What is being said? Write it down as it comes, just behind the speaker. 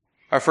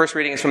Our first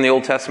reading is from the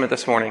Old Testament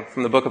this morning,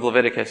 from the book of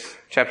Leviticus,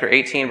 chapter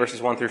 18,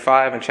 verses 1 through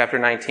 5, and chapter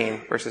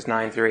 19, verses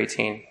 9 through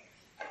 18.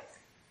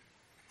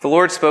 The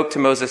Lord spoke to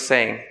Moses,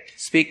 saying,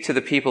 "Speak to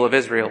the people of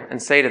Israel, and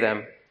say to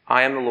them,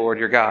 I am the Lord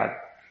your God.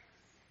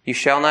 You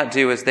shall not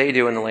do as they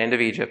do in the land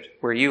of Egypt,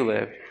 where you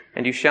lived,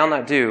 and you shall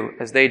not do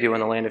as they do in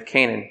the land of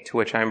Canaan, to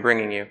which I am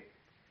bringing you.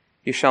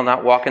 You shall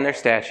not walk in their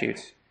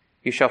statutes.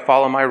 You shall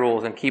follow my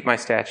rules and keep my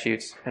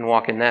statutes, and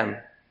walk in them.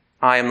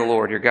 I am the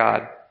Lord your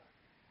God.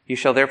 You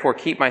shall therefore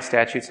keep my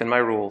statutes and my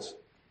rules.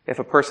 If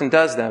a person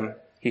does them,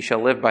 he shall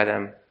live by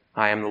them.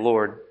 I am the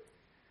Lord.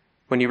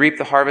 When you reap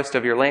the harvest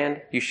of your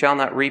land, you shall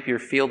not reap your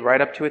field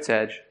right up to its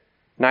edge,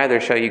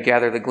 neither shall you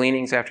gather the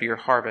gleanings after your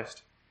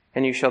harvest,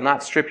 and you shall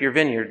not strip your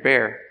vineyard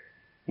bare,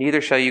 neither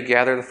shall you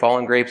gather the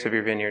fallen grapes of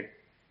your vineyard.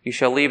 You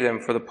shall leave them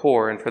for the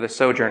poor and for the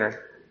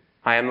sojourner.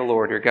 I am the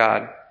Lord your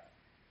God.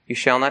 You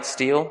shall not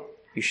steal,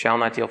 you shall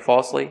not deal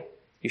falsely,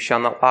 you shall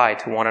not lie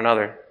to one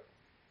another.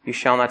 You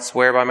shall not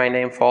swear by my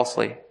name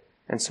falsely,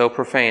 and so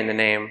profane the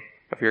name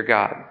of your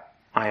God.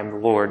 I am the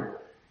Lord.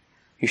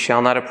 You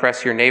shall not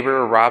oppress your neighbor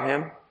or rob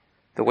him.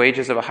 The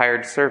wages of a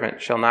hired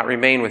servant shall not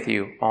remain with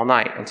you all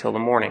night until the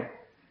morning.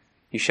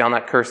 You shall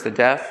not curse the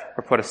deaf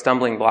or put a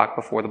stumbling block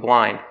before the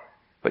blind,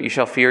 but you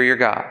shall fear your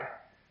God.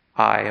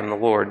 I am the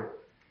Lord.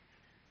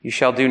 You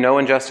shall do no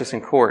injustice in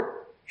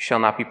court. You shall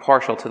not be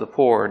partial to the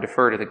poor or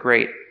defer to the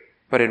great,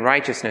 but in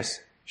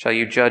righteousness shall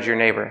you judge your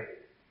neighbor.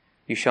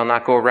 You shall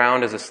not go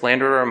around as a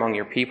slanderer among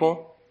your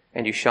people,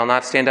 and you shall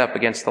not stand up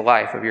against the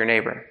life of your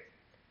neighbor.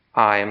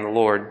 I am the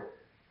Lord.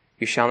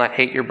 You shall not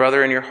hate your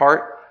brother in your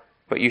heart,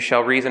 but you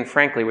shall reason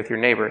frankly with your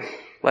neighbor,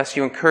 lest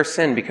you incur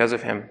sin because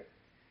of him.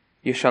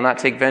 You shall not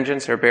take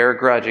vengeance or bear a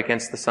grudge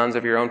against the sons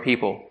of your own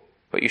people,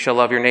 but you shall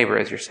love your neighbor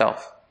as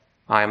yourself.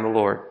 I am the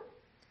Lord.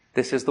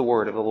 This is the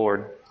word of the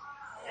Lord.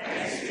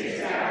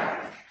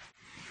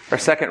 Our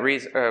second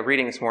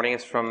reading this morning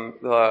is from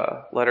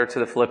the letter to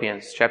the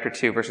Philippians, chapter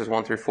 2, verses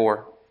 1 through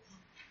 4.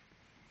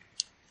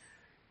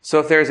 So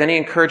if there is any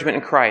encouragement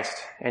in Christ,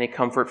 any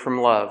comfort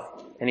from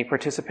love, any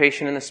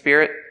participation in the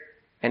Spirit,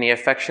 any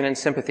affection and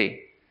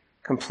sympathy,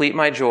 complete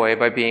my joy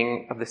by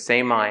being of the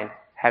same mind,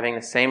 having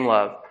the same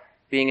love,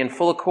 being in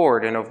full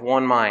accord and of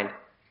one mind.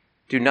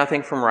 Do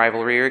nothing from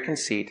rivalry or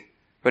conceit,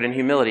 but in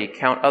humility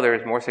count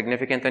others more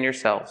significant than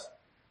yourselves.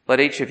 Let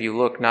each of you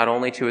look not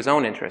only to his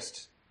own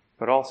interests,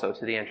 but also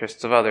to the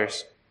interests of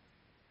others.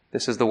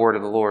 This is the word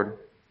of the Lord.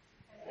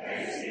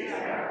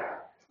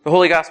 The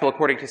Holy Gospel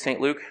according to St.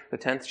 Luke, the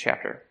 10th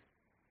chapter.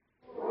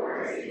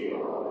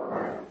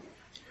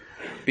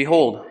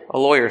 Behold, a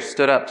lawyer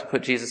stood up to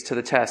put Jesus to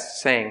the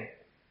test, saying,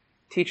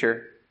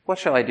 Teacher, what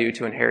shall I do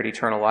to inherit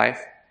eternal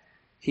life?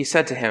 He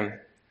said to him,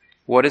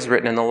 What is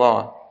written in the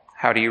law?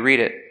 How do you read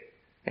it?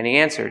 And he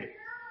answered,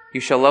 You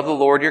shall love the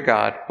Lord your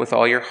God with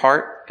all your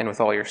heart, and with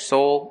all your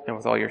soul, and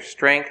with all your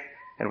strength,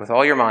 and with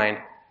all your mind,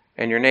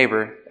 and your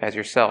neighbor as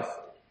yourself.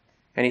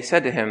 And he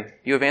said to him,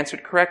 You have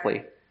answered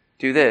correctly.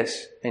 Do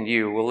this, and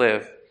you will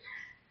live.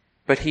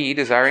 But he,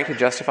 desiring to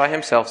justify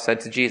himself, said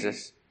to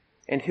Jesus,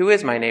 And who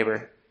is my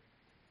neighbor?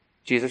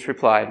 Jesus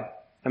replied,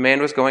 A man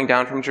was going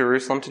down from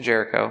Jerusalem to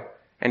Jericho,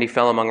 and he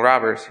fell among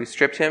robbers, who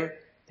stripped him,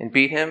 and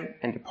beat him,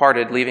 and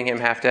departed, leaving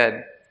him half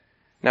dead.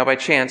 Now by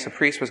chance a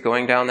priest was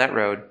going down that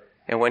road,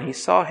 and when he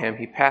saw him,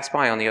 he passed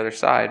by on the other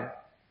side.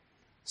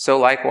 So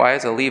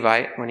likewise a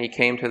Levite, when he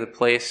came to the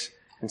place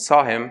and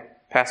saw him,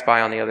 passed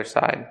by on the other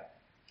side.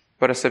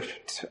 But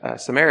a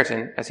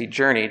Samaritan, as he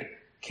journeyed,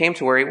 came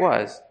to where he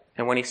was,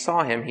 and when he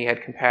saw him, he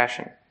had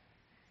compassion.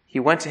 He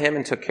went to him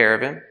and took care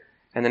of him,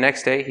 and the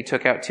next day he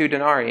took out 2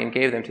 denarii and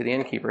gave them to the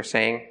innkeeper,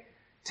 saying,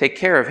 Take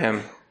care of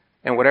him,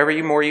 and whatever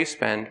more you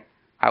spend,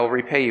 I will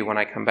repay you when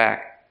I come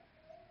back.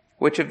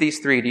 Which of these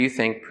 3 do you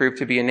think proved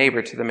to be a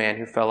neighbor to the man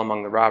who fell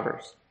among the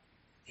robbers?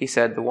 He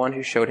said, The one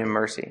who showed him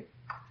mercy.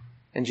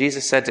 And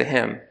Jesus said to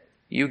him,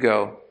 You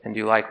go and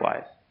do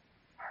likewise.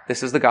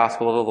 This is the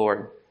gospel of the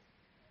Lord.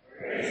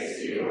 Praise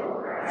to you, O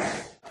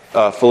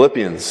Christ.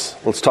 Philippians.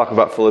 Let's talk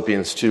about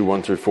Philippians 2,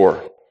 1 through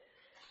 4.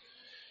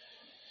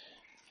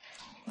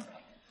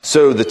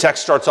 So the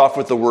text starts off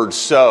with the word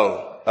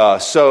so.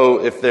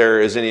 So if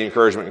there is any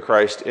encouragement in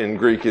Christ, in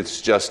Greek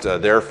it's just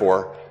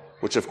therefore,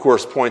 which of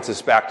course points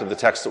us back to the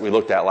text that we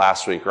looked at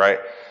last week, right?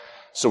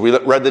 So we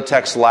read the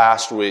text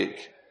last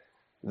week.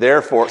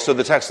 Therefore, so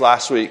the text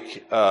last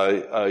week,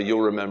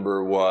 you'll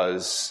remember,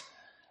 was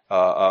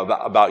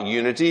about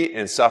unity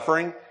and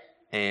suffering.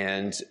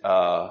 And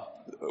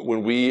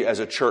when we as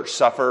a church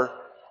suffer,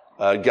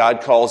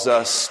 God calls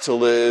us to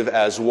live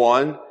as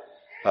one,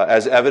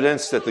 as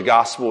evidence that the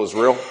gospel is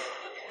real.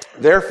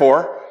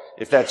 Therefore,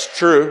 if that's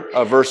true,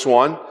 verse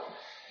 1,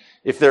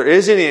 if there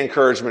is any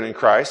encouragement in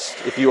Christ,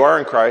 if you are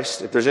in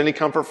Christ, if there's any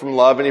comfort from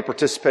love, any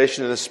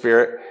participation in the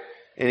Spirit,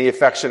 any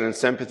affection and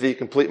sympathy,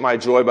 complete my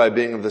joy by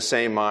being of the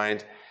same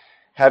mind,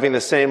 having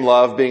the same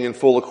love, being in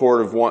full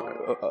accord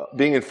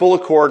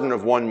and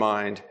of one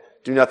mind.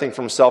 Do nothing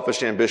from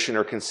selfish ambition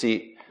or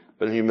conceit,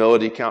 but in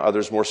humility count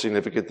others more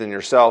significant than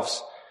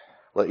yourselves.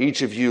 Let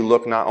each of you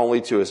look not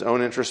only to his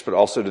own interest, but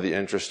also to the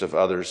interest of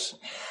others.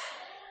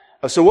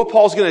 So what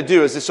Paul's going to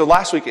do is, so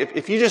last week,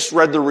 if you just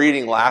read the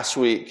reading last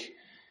week,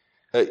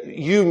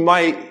 you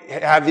might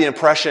have the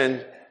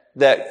impression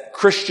that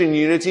Christian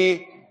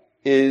unity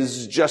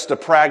is just a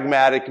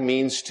pragmatic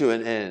means to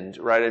an end,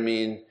 right? I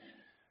mean,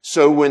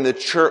 so when the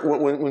church,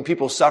 when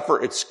people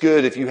suffer, it's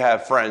good if you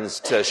have friends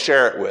to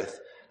share it with.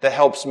 That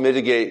helps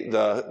mitigate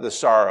the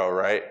sorrow,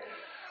 right?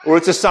 Or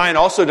it's a sign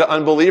also to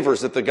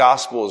unbelievers that the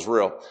gospel is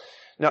real.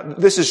 Now,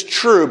 this is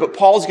true, but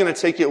Paul's going to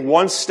take it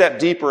one step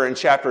deeper in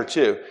chapter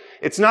 2.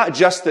 It's not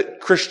just that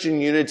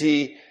Christian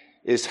unity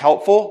is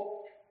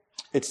helpful.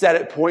 It's that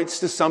it points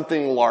to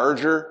something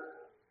larger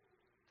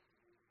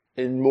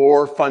and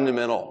more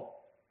fundamental.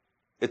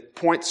 It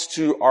points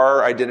to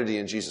our identity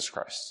in Jesus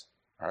Christ.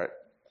 All right.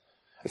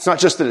 It's not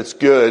just that it's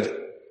good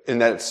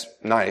and that it's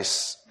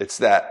nice. It's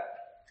that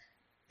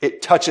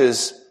it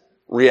touches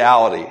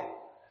reality.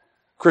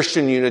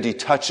 Christian unity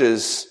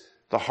touches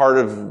the heart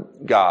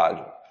of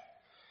God.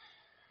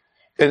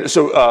 And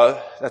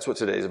so, that's what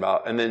today's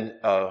about. And then,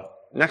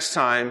 next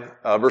time,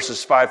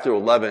 verses 5 through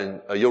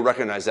 11, you'll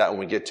recognize that when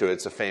we get to it.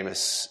 It's a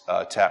famous,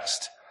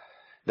 text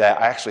that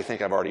I actually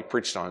think I've already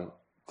preached on.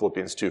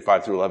 Philippians 2,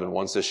 5 through 11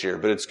 once this year,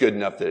 but it's good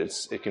enough that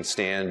it can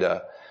stand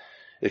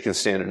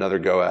another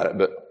go at it.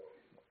 But,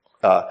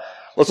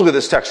 let's look at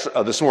this text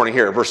this morning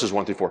here, verses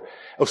 1 through 4.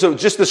 So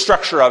just the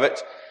structure of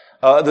it.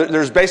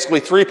 There's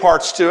basically 3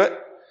 parts to it.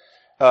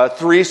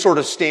 3 sort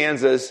of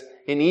stanzas.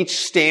 And each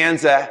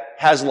stanza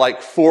has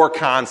like 4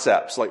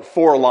 concepts, like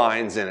 4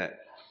 lines in it.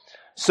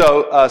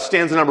 So,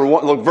 stanza number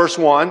 1, look, verse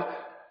 1.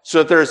 So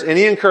if there's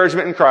any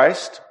encouragement in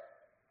Christ,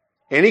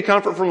 any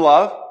comfort from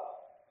love,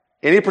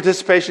 any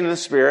participation in the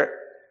Spirit,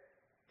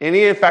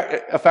 any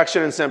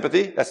affection and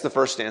sympathy, that's the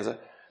first stanza.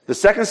 The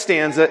second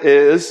stanza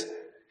is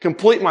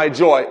complete my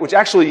joy, which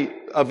actually,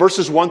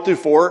 verses 1 through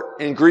 4,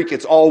 in Greek,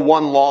 it's all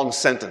one long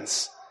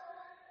sentence.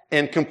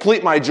 And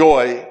complete my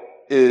joy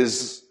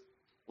is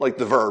like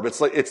the verb. It's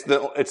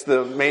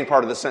the main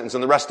part of the sentence,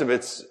 and the rest of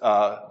it's,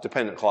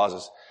 dependent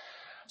clauses.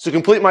 So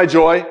complete my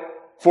joy.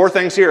 4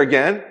 things here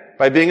again.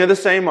 By being of the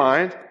same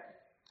mind,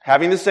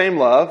 having the same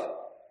love,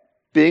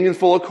 being in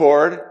full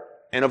accord,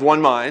 and of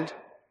one mind.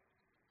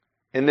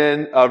 And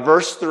then,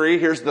 verse 3,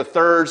 here's the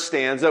third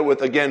stanza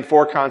with, again,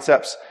 4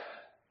 concepts.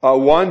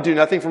 1, do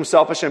nothing from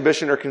selfish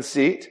ambition or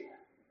conceit,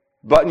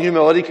 but in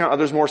humility count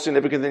others more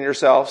significant than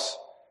yourselves.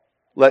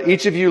 Let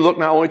each of you look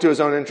not only to his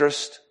own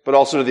interest, but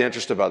also to the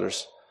interest of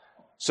others.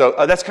 So,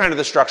 that's kind of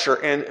the structure.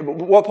 And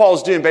what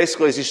Paul's doing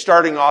basically is he's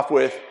starting off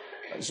with,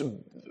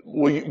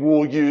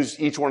 we'll use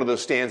each one of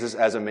those stanzas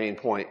as a main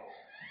point.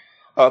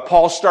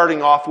 Paul's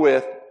starting off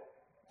with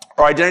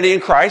our identity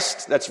in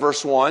Christ. That's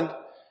verse 1.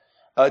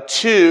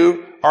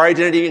 2, our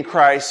identity in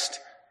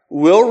Christ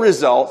will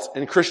result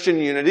in Christian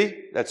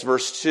unity. That's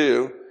verse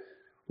 2.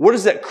 What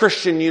does that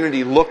Christian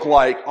unity look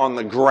like on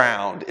the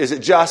ground? Is it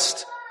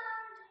just,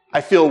 I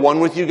feel one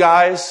with you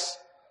guys?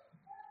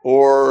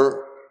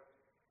 Or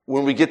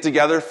when we get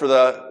together for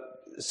the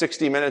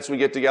 60 minutes we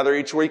get together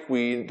each week,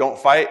 we don't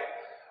fight?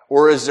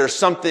 Or is there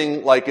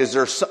something like, is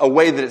there a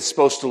way that it's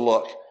supposed to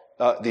look?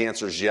 The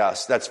answer is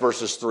yes. That's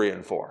verses 3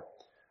 and 4.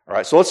 All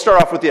right, so let's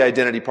start off with the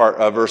identity part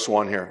of verse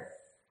 1 here.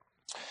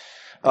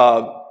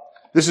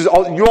 This is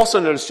all, you also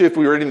notice too, if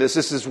we were reading this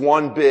is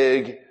one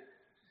big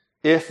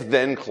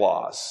if-then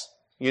clause.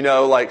 You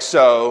know, like,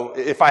 so,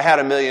 if I had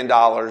 $1 million,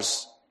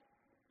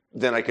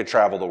 then I could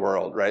travel the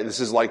world, right? This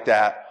is like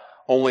that,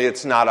 only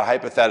it's not a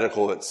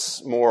hypothetical,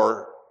 it's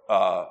more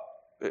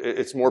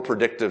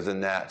predictive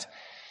than that.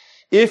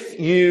 If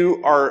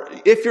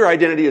your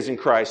identity is in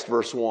Christ,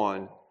 verse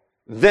 1,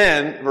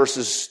 then,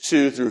 verses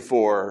 2 through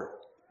 4,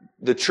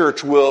 the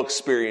church will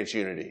experience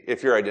unity,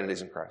 if your identity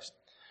is in Christ.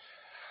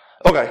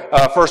 Okay,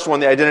 first one,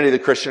 the identity of the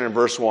Christian in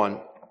verse 1.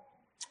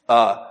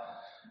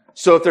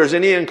 So if there's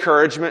any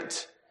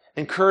encouragement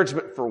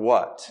for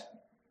what?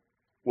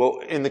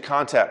 Well, in the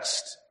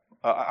context,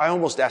 I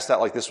almost asked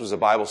that like this was a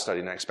Bible study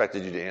and I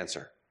expected you to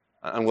answer.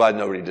 I'm glad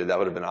nobody did. That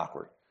would have been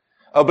awkward.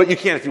 But you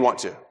can if you want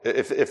to.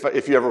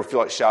 If you ever feel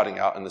like shouting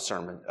out in the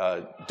sermon,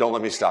 don't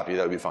let me stop you.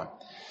 That would be fine.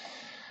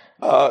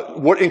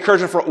 What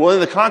encouragement for? Well,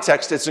 in the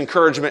context, it's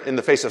encouragement in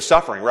the face of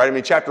suffering, right? I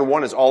mean, chapter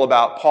 1 is all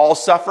about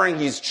Paul's suffering.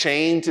 He's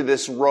chained to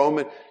this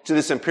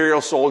imperial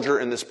soldier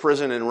in this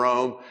prison in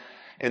Rome.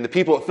 And the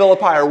people at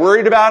Philippi are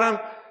worried about him.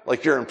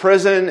 Like, you're in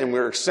prison and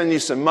we're sending you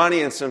some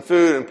money and some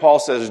food. And Paul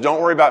says, don't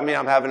worry about me.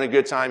 I'm having a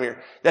good time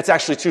here. That's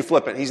actually too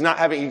flippant. He's not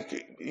having,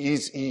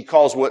 he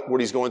calls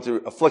what he's going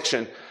through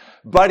affliction.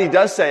 But he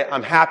does say,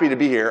 I'm happy to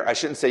be here. I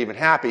shouldn't say even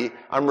happy.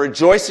 I'm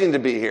rejoicing to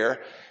be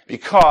here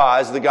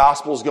because the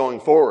gospel is going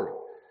forward.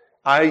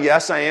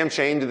 Yes, I am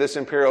chained to this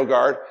imperial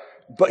guard,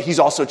 but he's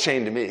also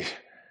chained to me.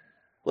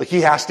 Like,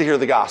 he has to hear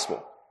the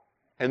gospel.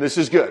 And this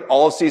is good.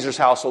 All of Caesar's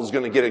household is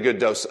going to get a good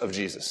dose of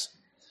Jesus.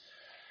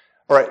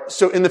 All right.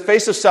 So in the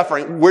face of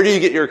suffering, where do you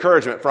get your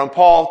encouragement from?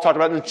 Paul talked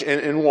about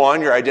in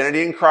 1, your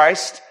identity in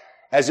Christ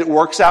as it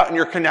works out in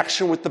your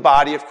connection with the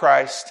body of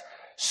Christ.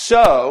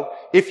 So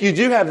if you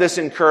do have this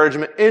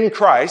encouragement in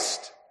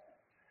Christ,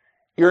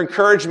 your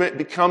encouragement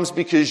becomes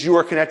because you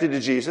are connected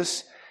to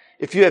Jesus.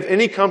 if you have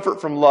any comfort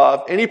from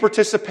love, any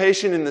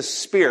participation in the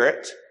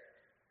Spirit,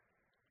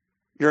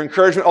 your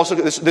encouragement also,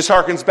 this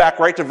harkens back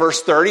right to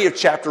verse 30 of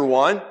chapter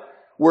 1,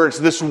 where it's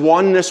this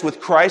oneness with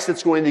Christ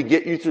that's going to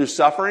get you through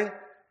suffering.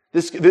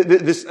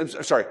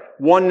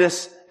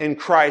 Oneness in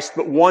Christ,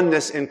 but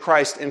oneness in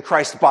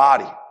Christ's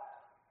body.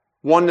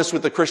 Oneness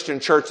with the Christian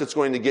church that's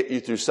going to get you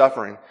through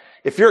suffering.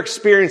 If you're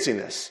experiencing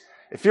this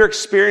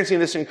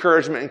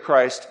encouragement in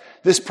Christ,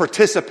 this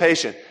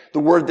participation, the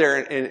word there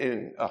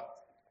in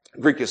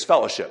Greek is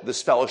fellowship,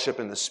 this fellowship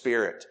in the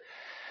Spirit.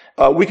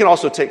 We can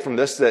also take from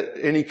this that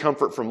any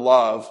comfort from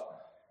love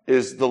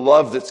is the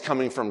love that's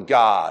coming from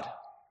God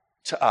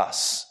to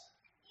us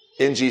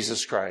in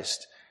Jesus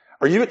Christ.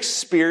 Are you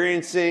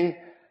experiencing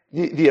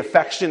the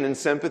affection and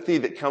sympathy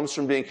that comes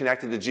from being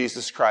connected to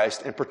Jesus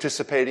Christ and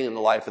participating in the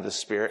life of the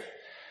Spirit?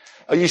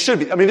 You should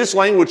be. I mean, this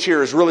language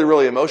here is really,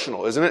 really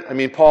emotional, isn't it? I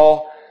mean,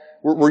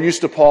 we're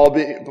used to Paul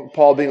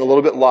being a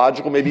little bit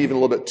logical, maybe even a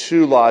little bit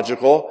too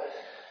logical.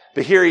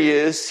 But here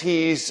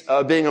he's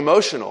being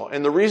emotional.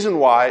 And the reason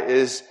why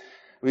is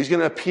he's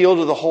going to appeal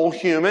to the whole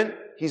human.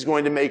 He's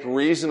going to make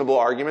reasonable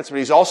arguments, but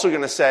he's also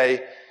going to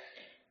say,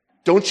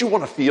 don't you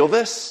want to feel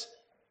this?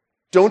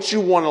 Don't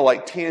you want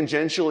to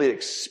tangentially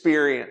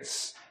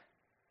experience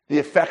the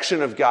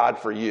affection of God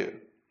for you?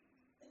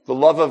 The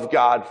love of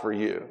God for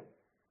you?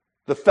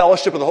 The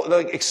fellowship of the whole,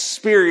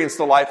 experience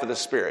the life of the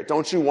Spirit.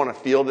 Don't you want to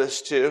feel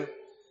this too?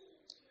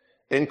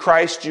 In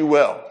Christ you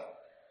will.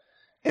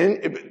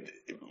 And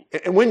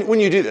when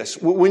you do this,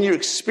 when you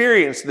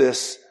experience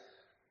this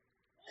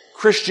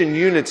Christian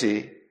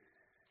unity,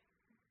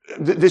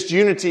 this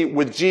unity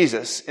with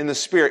Jesus in the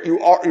Spirit, you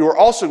are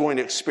also going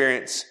to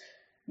experience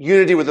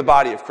unity with the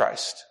body of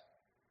Christ.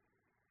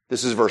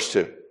 This is verse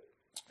 2.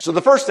 So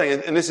the first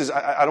thing, and this is,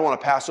 I don't want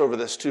to pass over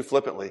this too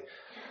flippantly,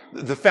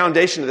 the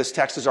foundation of this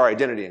text is our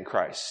identity in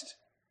Christ.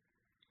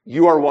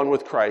 You are one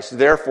with Christ.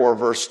 Therefore,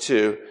 verse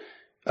 2,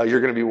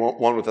 you're going to be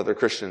one with other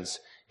Christians.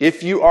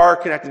 If you are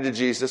connected to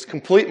Jesus,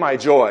 complete my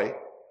joy,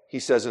 he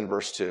says in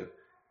verse 2,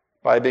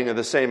 by being of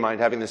the same mind,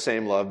 having the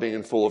same love, being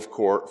in full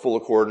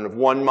accord, and of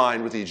one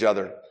mind with each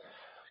other.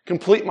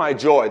 Complete my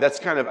joy.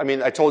 That's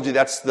I told you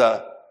that's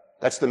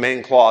the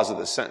main clause of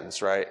this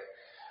sentence, right?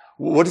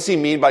 What does he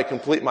mean by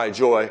complete my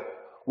joy?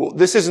 Well,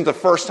 this isn't the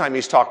first time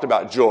he's talked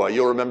about joy.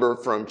 You'll remember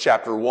from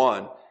chapter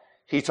 1,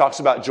 he talks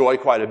about joy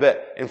quite a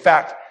bit. In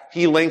fact,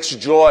 he links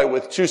joy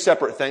with two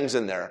separate things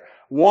in there.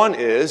 One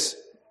is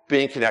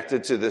being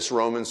connected to this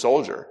Roman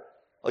soldier.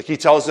 He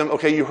tells him,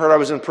 okay, you heard I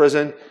was in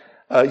prison.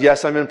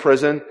 Yes, I'm in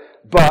prison.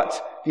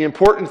 But the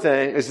important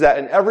thing is that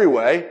in every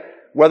way,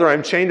 whether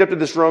I'm chained up to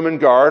this Roman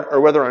guard or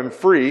whether I'm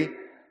free,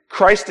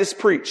 Christ is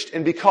preached.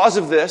 And because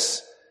of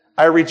this,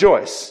 I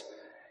rejoice.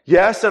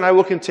 Yes, and I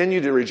will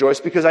continue to rejoice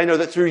because I know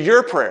that through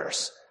your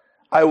prayers,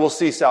 I will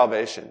see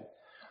salvation.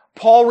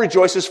 Paul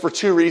rejoices for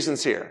two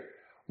reasons here.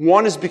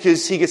 One is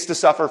because he gets to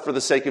suffer for the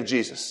sake of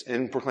Jesus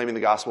in proclaiming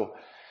the gospel.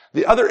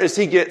 The other is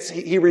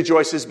he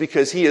rejoices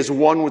because he is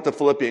one with the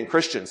Philippian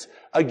Christians,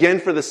 again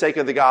for the sake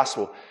of the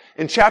gospel.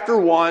 In chapter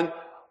 1,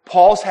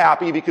 Paul's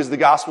happy because the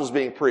gospel is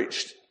being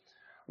preached.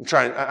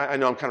 I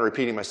know I'm kind of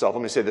repeating myself.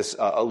 Let me say this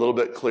a little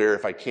bit clearer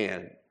if I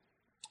can.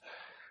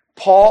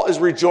 Paul is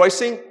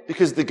rejoicing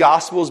because the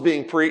gospel is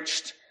being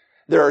preached.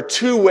 There are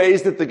two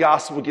ways that the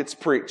gospel gets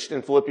preached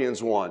in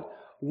Philippians 1.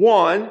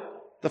 One,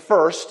 the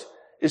first,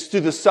 is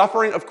through the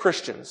suffering of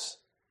Christians.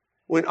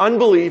 When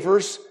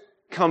unbelievers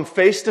come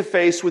face to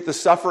face with the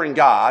suffering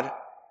God,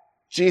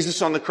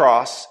 Jesus on the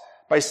cross,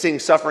 by seeing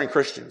suffering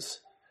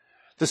Christians.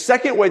 The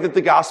second way that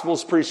the gospel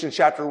is preached in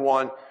chapter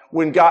 1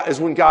 when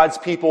God's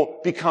people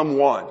become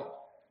one.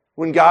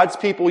 When God's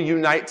people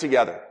unite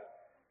together.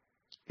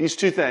 These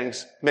two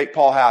things make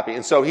Paul happy.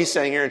 And so he's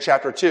saying here in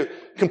chapter 2,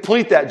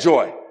 complete that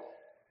joy.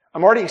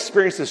 I'm already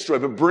experienced this joy,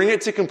 but bring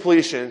it to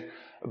completion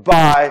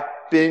by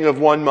being of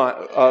one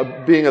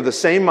mind, being of the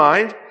same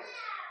mind.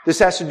 This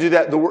has to do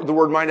that, the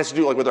word mind has to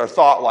do with our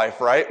thought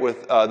life, right?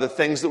 With the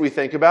things that we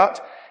think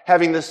about.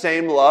 Having the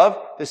same love.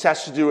 This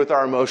has to do with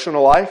our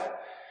emotional life.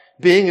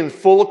 Being in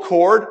full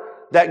accord.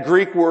 That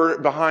Greek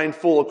word behind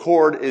full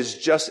accord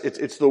is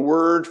it's the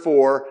word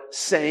for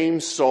same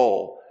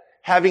soul.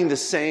 Having the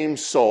same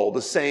soul,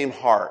 the same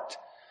heart.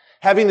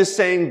 Having the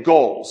same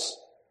goals.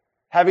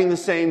 Having the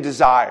same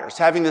desires.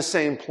 Having the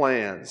same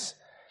plans.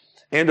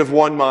 And of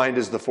one mind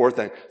is the fourth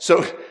thing.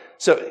 So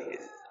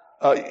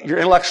your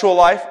intellectual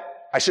life,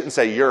 I shouldn't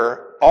say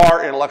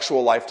our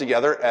intellectual life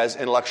together as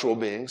intellectual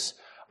beings.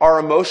 Our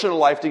emotional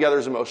life together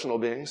as emotional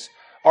beings.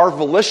 Our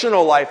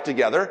volitional life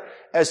together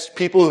as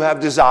people who have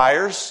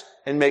desires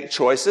and make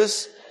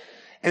choices.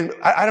 And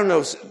I don't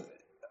know,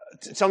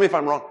 tell me if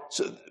I'm wrong.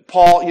 So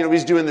Paul,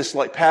 he's doing this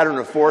pattern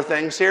of four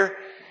things here.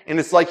 And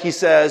it's like he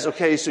says,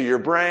 okay, so your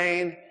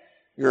brain,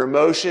 your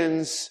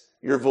emotions,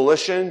 your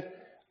volition.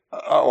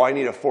 Oh, I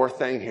need a fourth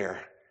thing here.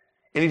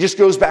 And he just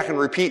goes back and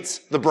repeats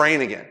the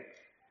brain again.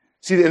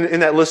 See, in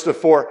that list of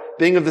four,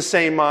 being of the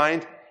same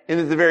mind, and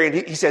at the very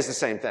end, he says the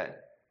same thing.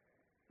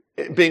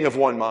 Being of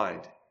one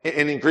mind.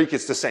 And in Greek,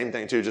 it's the same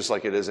thing too, just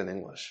like it is in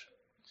English.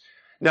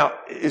 Now,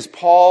 is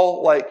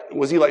Paul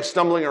was he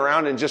stumbling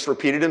around and just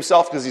repeated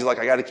himself because he's like,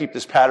 I got to keep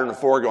this pattern of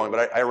 4 going,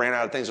 but I ran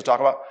out of things to talk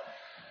about?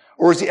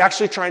 Or is he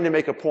actually trying to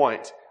make a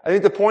point? I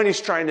think the point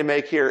he's trying to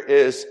make here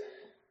is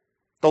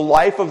the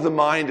life of the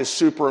mind is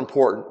super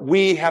important.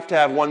 We have to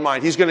have one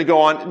mind. He's going to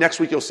go on,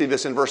 next week you'll see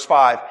this in verse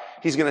 5.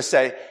 He's going to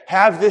say,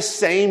 have this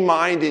same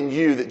mind in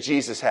you that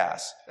Jesus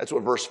has. That's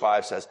what verse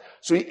 5 says.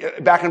 So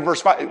back in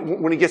verse 5,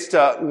 when we get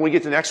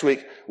to next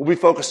week, we'll be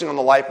focusing on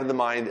the life of the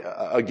mind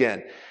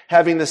again.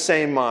 Having the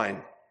same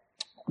mind.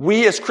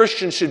 We as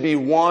Christians should be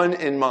one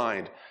in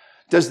mind.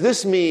 Does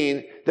this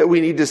mean that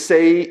we need to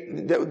say,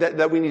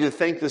 that we need to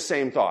think the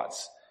same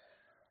thoughts?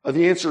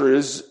 The answer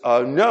is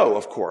no,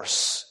 of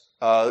course.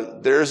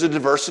 There is a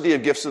diversity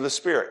of gifts of the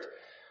Spirit.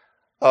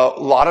 A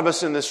lot of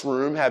us in this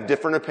room have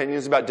different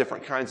opinions about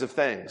different kinds of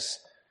things.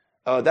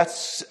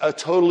 That's a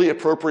totally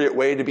appropriate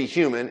way to be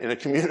human in a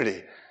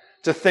community.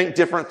 To think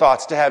different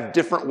thoughts, to have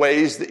different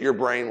ways that your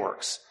brain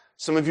works.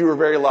 Some of you are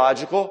very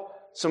logical.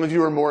 Some of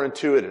you are more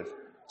intuitive.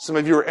 Some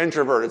of you are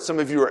introverted. Some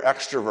of you are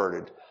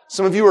extroverted.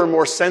 Some of you are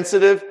more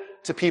sensitive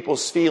to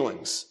people's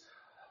feelings.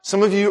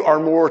 Some of you are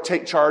more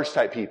take charge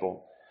type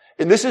people.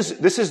 And this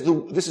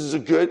is a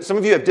good, some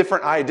of you have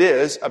different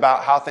ideas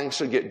about how things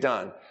should get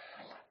done.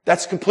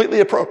 That's completely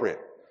appropriate.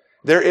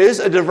 There is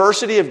a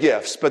diversity of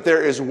gifts, but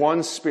there is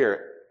one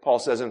Spirit, Paul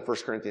says in 1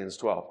 Corinthians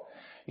 12.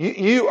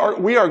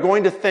 We are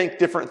going to think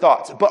different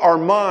thoughts, but our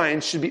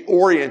minds should be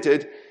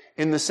oriented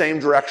in the same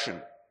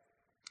direction.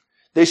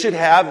 They should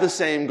have the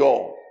same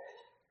goal.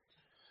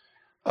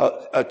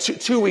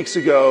 2 weeks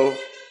ago,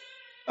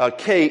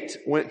 Kate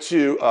went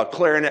to a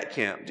clarinet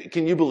camp.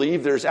 Can you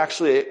believe there's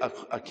actually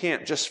a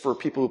camp just for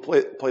people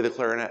who play the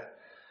clarinet?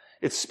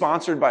 It's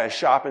sponsored by a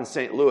shop in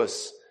St.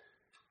 Louis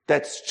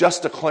that's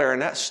just a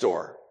clarinet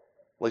store.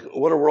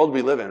 What a world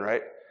we live in,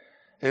 right?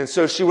 And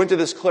so she went to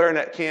this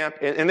clarinet camp,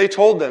 and they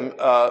told them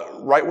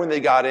right when they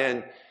got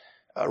in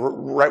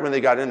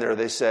there,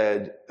 they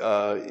said,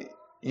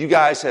 you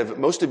guys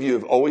most of you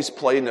have always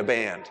played in a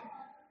band.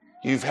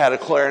 You've had a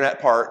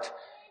clarinet part,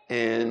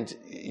 and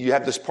you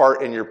have this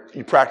part, and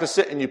you practice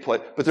it, and you play.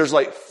 But there's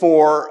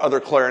 4 other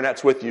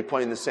clarinets with you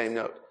playing the same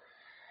note.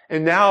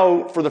 And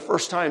now, for the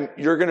first time,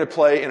 you're going to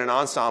play in an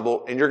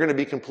ensemble, and you're going to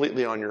be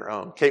completely on your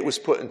own. Kate was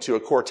put into a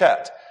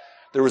quartet.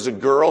 There was a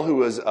girl who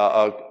was,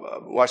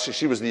 actually,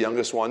 she was the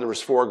youngest one. There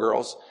was 4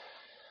 girls.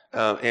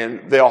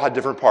 And they all had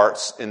different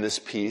parts in this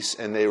piece,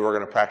 and they were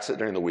going to practice it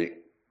during the week.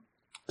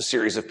 A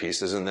series of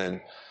pieces. And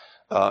then,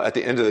 at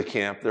the end of the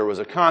camp, there was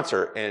a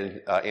concert,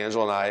 and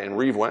Angela and I and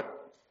Reeve went.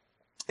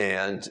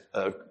 And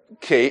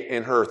Kate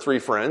and her 3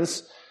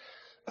 friends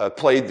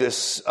played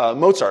this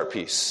Mozart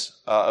piece.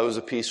 It was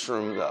a piece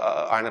from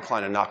Eine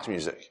kleine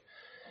Nachtmusik.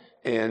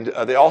 And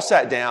they all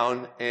sat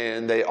down,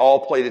 and they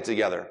all played it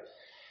together.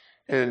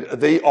 And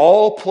they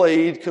all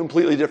played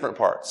completely different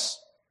parts.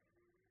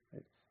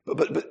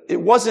 But it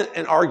wasn't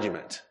an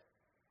argument.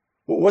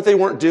 What they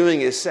weren't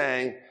doing is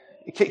saying,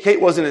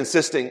 Kate wasn't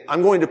insisting,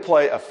 I'm going to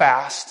play a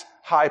fast,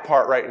 high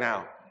part right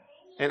now.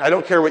 And I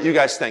don't care what you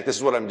guys think, this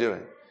is what I'm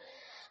doing.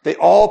 They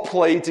all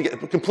played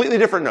together, completely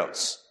different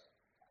notes,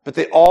 but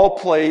they all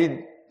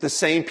played the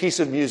same piece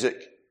of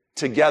music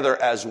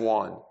together as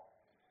one.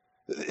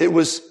 It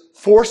was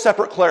 4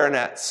 separate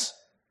clarinets,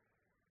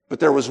 but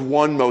there was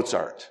one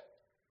Mozart.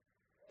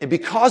 And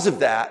because of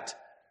that,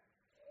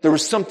 there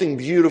was something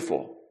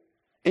beautiful.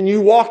 And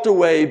you walked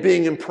away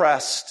being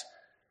impressed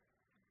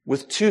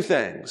with 2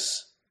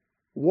 things.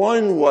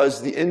 One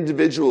was the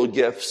individual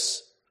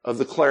gifts of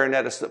the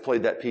clarinetist that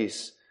played that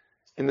piece.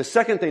 And the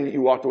second thing that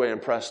you walked away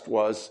impressed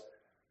was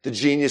the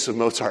genius of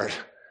Mozart.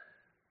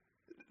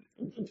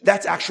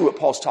 That's actually what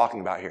Paul's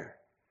talking about here.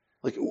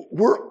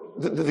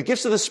 The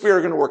gifts of the Spirit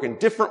are going to work in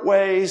different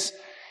ways.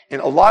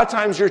 And a lot of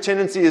times your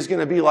tendency is going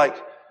to be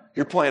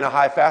you're playing a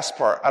high fast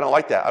part. I don't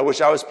like that. I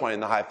wish I was playing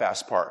the high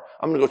fast part.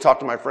 I'm going to go talk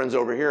to my friends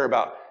over here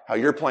about how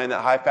you're playing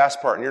that high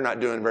fast part and you're not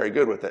doing very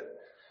good with it.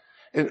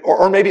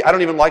 Or maybe I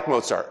don't even like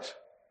Mozart.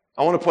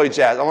 I want to play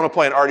jazz. I want to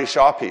play an Artie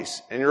Shaw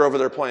piece, and you're over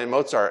there playing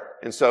Mozart.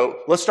 And so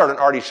let's start an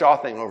Artie Shaw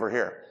thing over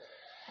here.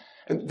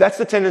 And that's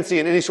the tendency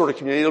in any sort of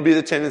community. It'll be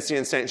the tendency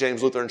in St.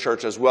 James Lutheran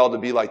Church as well to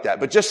be like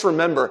that. But just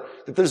remember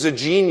that there's a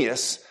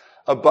genius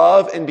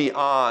above and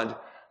beyond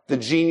the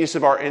genius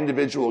of our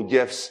individual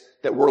gifts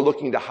that we're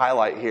looking to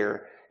highlight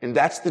here. And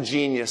that's the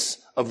genius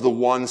of the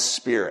one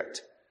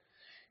Spirit.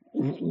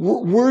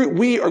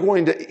 We are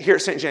going to, here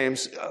at St.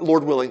 James,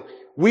 Lord willing,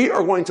 we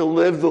are going to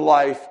live the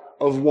life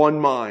of one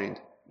mind.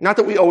 Not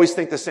that we always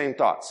think the same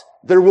thoughts.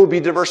 There will be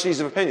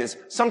diversities of opinions.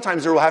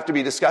 Sometimes there will have to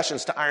be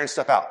discussions to iron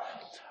stuff out.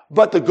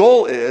 But the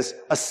goal is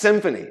a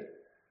symphony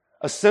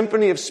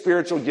of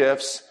spiritual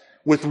gifts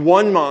with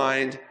one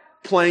mind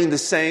playing the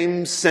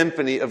same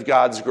symphony of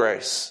God's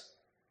grace.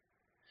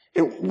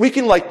 And we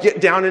can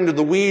get down into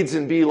the weeds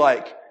and be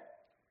like,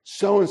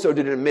 so-and-so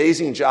did an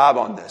amazing job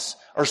on this.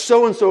 Or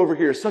so-and-so over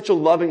here is such a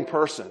loving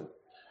person.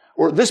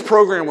 Or this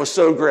program was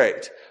so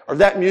great. Or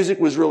that music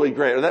was really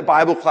great. Or that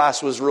Bible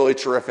class was really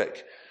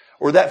terrific.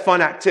 Or that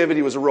fun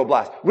activity was a real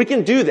blast. We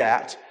can do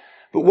that,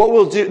 but what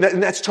we'll do,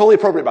 and that's totally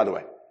appropriate, by the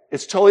way.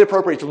 It's totally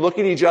appropriate to look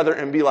at each other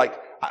and be like,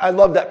 I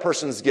love that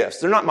person's gifts.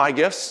 They're not my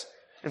gifts.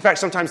 In fact,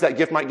 sometimes that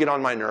gift might get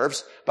on my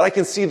nerves, but I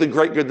can see the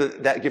great good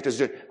that that gift is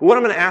doing. But what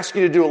I'm going to ask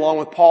you to do along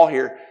with Paul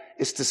here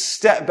is to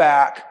step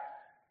back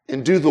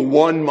and do the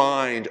one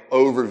mind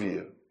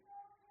overview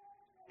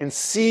and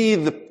see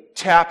the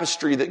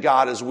tapestry that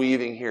God is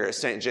weaving here at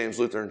St. James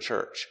Lutheran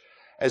Church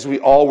as we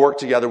all work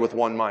together with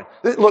one mind.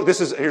 Look,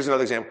 here's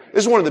another example.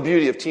 This is one of the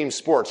beauty of team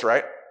sports,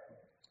 right?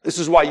 This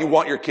is why you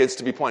want your kids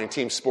to be playing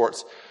team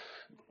sports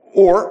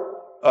or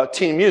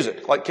team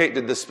music, like Kate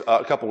did this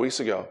a couple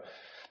weeks ago.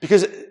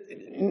 Because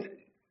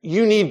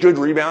you need good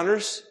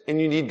rebounders,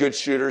 and you need good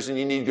shooters, and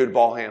you need good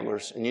ball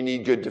handlers, and you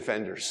need good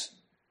defenders,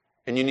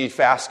 and you need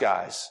fast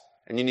guys,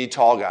 and you need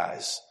tall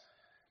guys,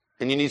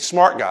 and you need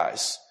smart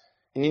guys,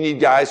 and you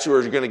need guys who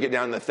are going to get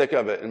down in the thick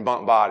of it and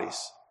bump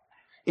bodies.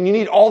 And you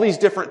need all these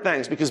different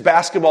things because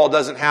basketball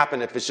doesn't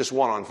happen if it's just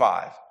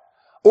 1-on-5.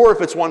 Or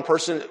if it's one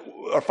person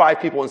or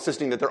 5 people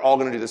insisting that they're all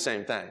going to do the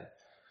same thing.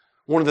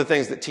 One of the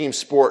things that team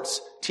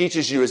sports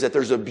teaches you is that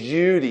there's a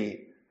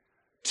beauty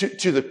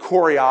to the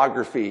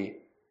choreography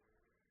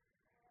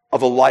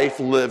of a life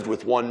lived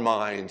with one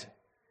mind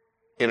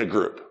in a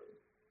group.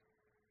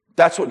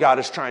 That's what God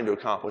is trying to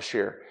accomplish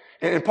here.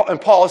 And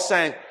Paul is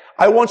saying,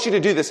 I want you to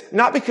do this,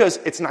 not because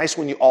it's nice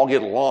when you all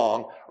get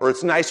along, or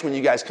it's nice when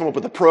you guys come up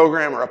with a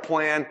program or a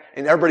plan,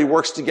 and everybody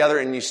works together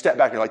and you step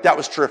back and you're like, that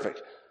was terrific.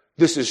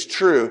 This is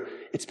true.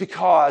 It's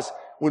because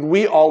when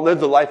we all live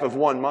the life of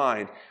one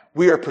mind,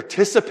 we are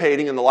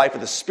participating in the life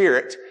of the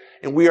Spirit,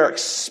 and we are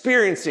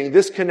experiencing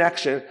this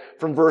connection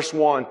from verse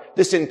 1,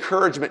 this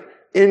encouragement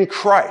in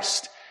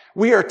Christ.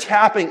 We are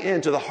tapping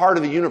into the heart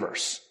of the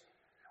universe.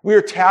 We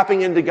are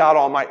tapping into God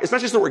Almighty. It's not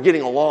just that we're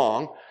getting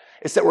along.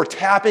 It's that we're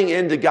tapping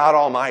into God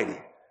Almighty.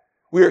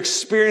 We are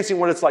experiencing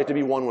what it's like to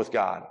be one with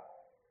God.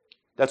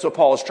 That's what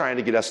Paul is trying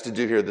to get us to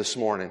do here this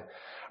morning.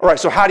 All right,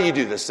 so how do you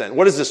do this then?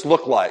 What does this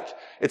look like?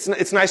 It's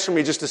nice for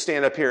me just to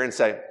stand up here and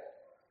say,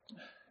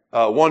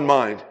 one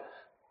mind.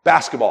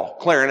 Basketball,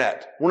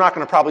 clarinet. We're not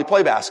going to probably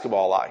play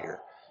basketball a lot here.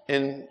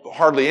 And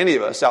hardly any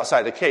of us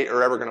outside of Kate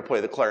are ever going to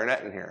play the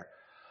clarinet in here.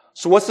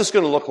 So what's this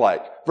going to look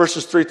like?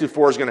 Verses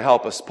 3-4 is going to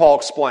help us. Paul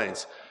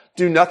explains,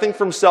 do nothing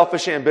from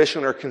selfish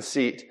ambition or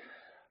conceit,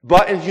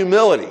 but in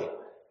humility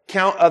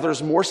count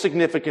others more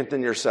significant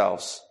than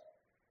yourselves.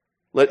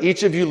 Let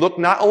each of you look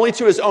not only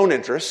to his own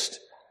interest,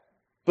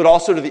 but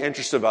also to the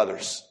interest of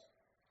others.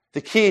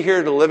 The key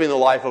here to living the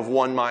life of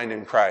one mind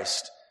in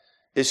Christ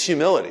is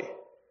humility.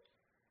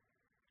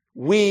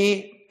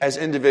 We, as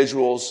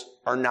individuals,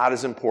 are not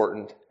as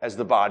important as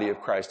the body of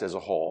Christ as a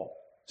whole.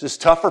 It's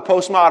just tough for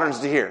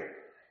postmoderns to hear.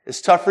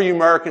 It's tough for you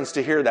Americans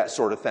to hear that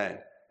sort of thing,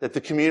 that the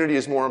community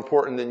is more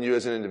important than you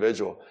as an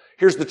individual.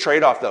 Here's the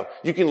trade-off, though.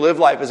 You can live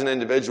life as an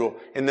individual,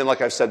 and then,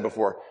 like I've said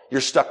before,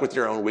 you're stuck with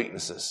your own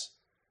weaknesses.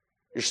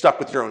 You're stuck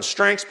with your own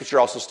strengths, but you're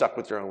also stuck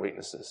with your own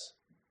weaknesses.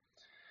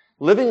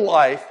 Living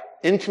life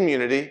in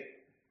community,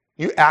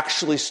 you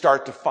actually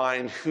start to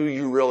find who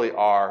you really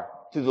are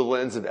through the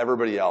lens of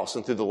everybody else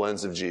and through the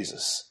lens of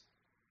Jesus.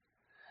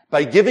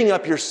 By giving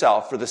up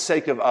yourself for the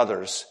sake of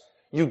others,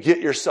 you get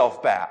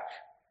yourself back.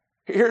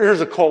 Here's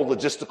a cold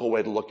logistical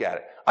way to look at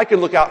it. I could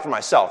look out for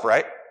myself,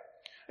 right?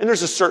 And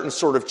there's a certain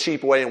sort of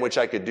cheap way in which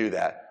I could do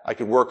that. I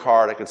could work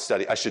hard, I could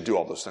study. I should do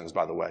all those things,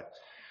 by the way.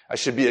 I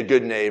should be a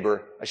good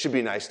neighbor. I should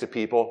be nice to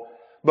people.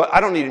 But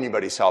I don't need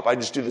anybody's help. I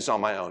just do this on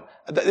my own.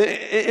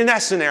 In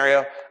that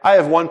scenario, I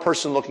have one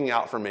person looking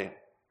out for me.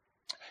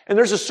 And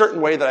there's a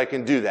certain way that I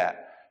can do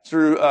that.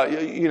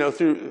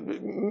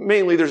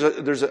 Mainly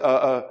there's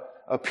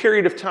a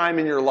period of time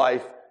in your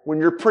life when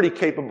you're pretty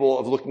capable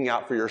of looking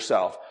out for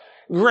yourself.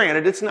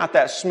 Granted, it's not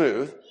that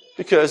smooth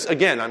because,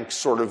 again, I'm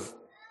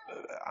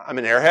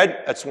an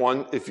airhead. That's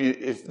one.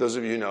 If those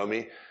of you know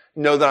me,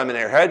 know that I'm an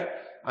airhead.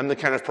 I'm the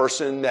kind of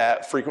person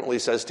that frequently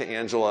says to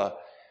Angela,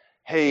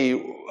 hey,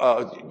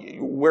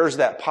 where's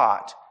that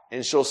pot?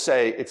 And she'll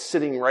say, it's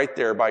sitting right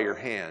there by your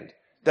hand.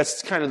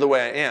 That's kind of the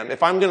way I am.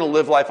 If I'm going to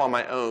live life on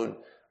my own,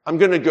 I'm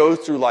going to go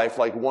through life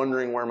like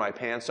wondering where my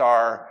pants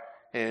are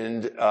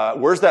and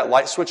where's that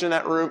light switch in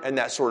that room and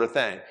that sort of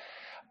thing.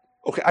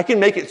 Okay, I can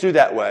make it through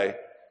that way,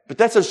 but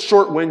that's a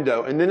short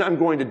window, and then I'm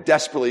going to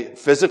desperately,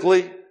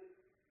 physically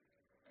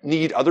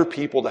need other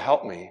people to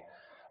help me.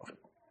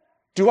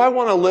 Do I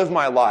want to live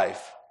my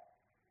life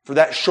for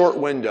that short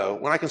window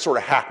when I can sort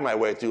of hack my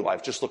way through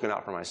life just looking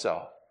out for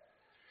myself?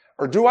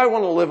 Or do I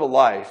want to live a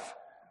life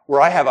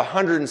where I have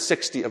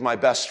 160 of my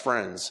best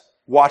friends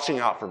watching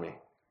out for me,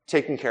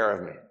 taking care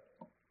of me?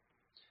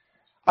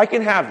 I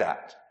can have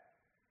that,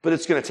 but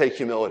it's going to take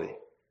humility.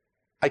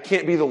 I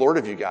can't be the Lord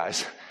of you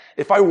guys.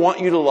 If I want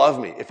you to love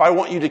me, if I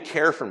want you to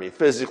care for me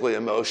physically,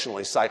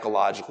 emotionally,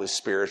 psychologically,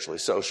 spiritually,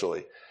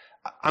 socially,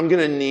 I'm going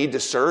to need to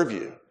serve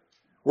you.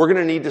 We're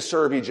going to need to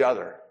serve each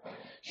other.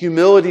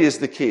 Humility is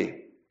the key.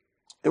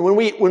 And when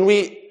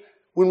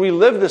we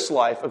live this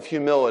life of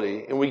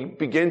humility and we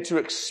begin to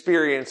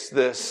experience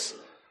this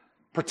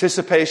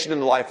participation in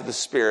the life of the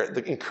Spirit,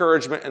 the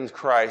encouragement in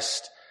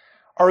Christ,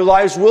 our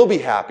lives will be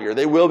happier.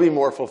 They will be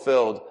more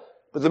fulfilled.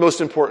 But the most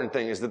important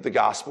thing is that the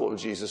gospel of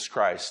Jesus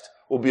Christ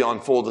will be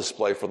on full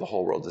display for the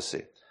whole world to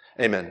see.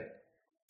 Amen.